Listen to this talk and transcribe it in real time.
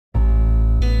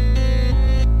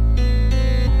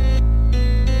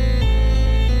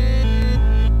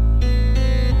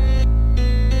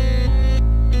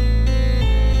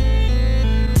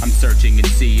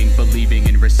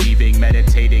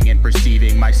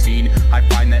scene. I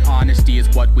find that honesty is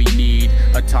what we need.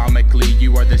 Atomically,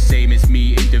 you are the same as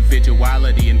me.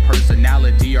 Individuality and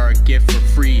personality are a gift for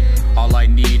free. All I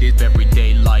need is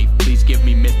everyday life. Please give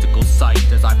me mystical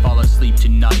sight as I fall asleep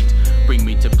tonight. Bring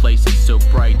me to places so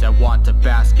bright, I want to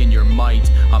bask in your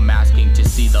might. I'm asking to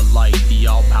see the light, the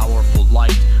all-powerful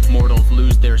light. Mortals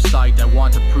lose their sight, I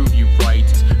want to prove you right.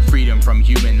 Freedom from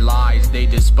human lies, they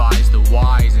despise the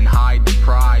wise and hide the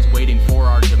prize, waiting for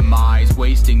our demise,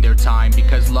 wasting their time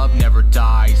because love never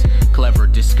dies. Clever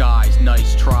disguise,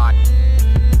 nice try.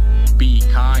 Be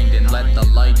kind and let the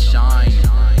light shine.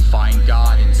 Find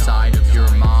God inside of your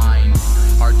mind.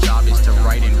 Our job is to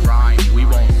write and rhyme. We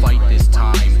won't fight this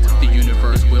time. The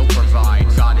universe will provide.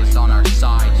 God is on our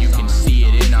side. You can see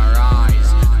it in our eyes.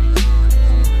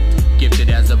 Gifted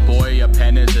as a boy, a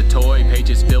pen is a toy.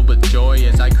 Pages filled with joy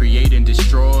as I create and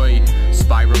destroy.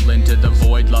 Spiral into the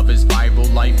void. Love is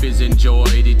viral, life is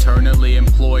enjoyed. Eternally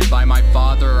employed by my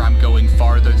Father. I'm going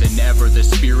farther than ever. The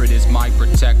Spirit is my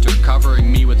protector,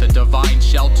 covering me with a divine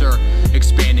shelter.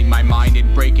 Expanding my mind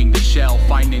and breaking the shell.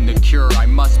 Finding the cure, I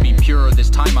must be pure.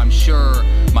 This time I'm sure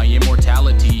my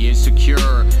immortality is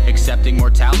secure. Accepting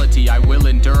mortality, I will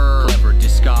endure. Clever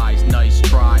disguise, nice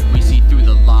try. We see through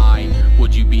the lie.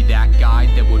 Would you be that guy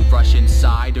that would rush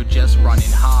inside or just run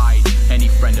and hide? Any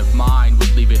friend of mine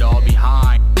would leave it all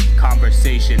behind.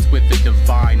 Conversations with the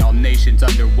divine, all nations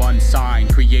under one sign.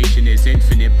 Creation is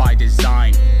infinite by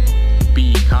design.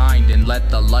 Be kind and let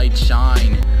the light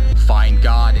shine. Find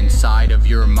God inside of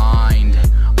your mind.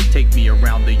 Take me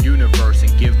around the universe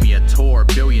and give me a tour.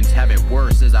 Billions have it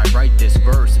worse as I write this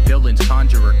verse. Villains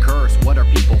conjure a curse. What are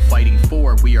people fighting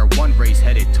for? We are one race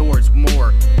headed towards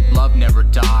more. Love never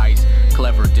dies.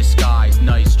 Clever disguise,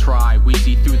 nice try. We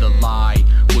see through the lie.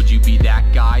 Would you be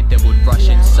that guy that would rush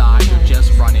inside or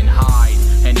just run and hide?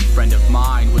 Any friend of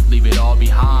mine would leave it all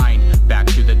behind. Back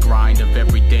to the grind of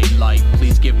everyday life.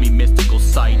 Please give me mystical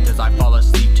sight as I fall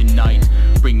asleep tonight.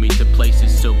 Bring me to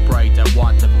places so bright, I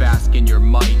want to bask in your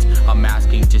might. I'm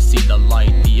asking to see the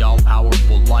light, the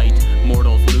all-powerful light.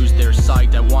 Mortals lose their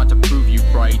sight, I want to prove you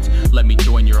right. Let me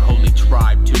join your holy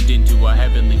tribe, tuned into a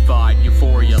heavenly vibe.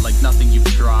 Euphoria like nothing you've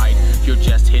tried. You're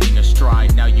just hitting a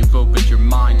stride, now you've opened your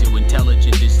mind to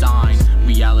intelligent design.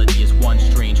 Reality is one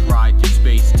strange ride through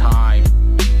space-time.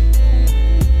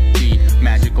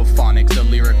 Magical phonics, a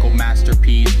lyrical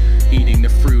masterpiece. Eating the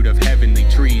fruit of heavenly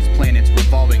trees. Planets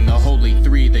revolving, the holy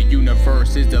three. The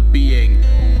universe is the being.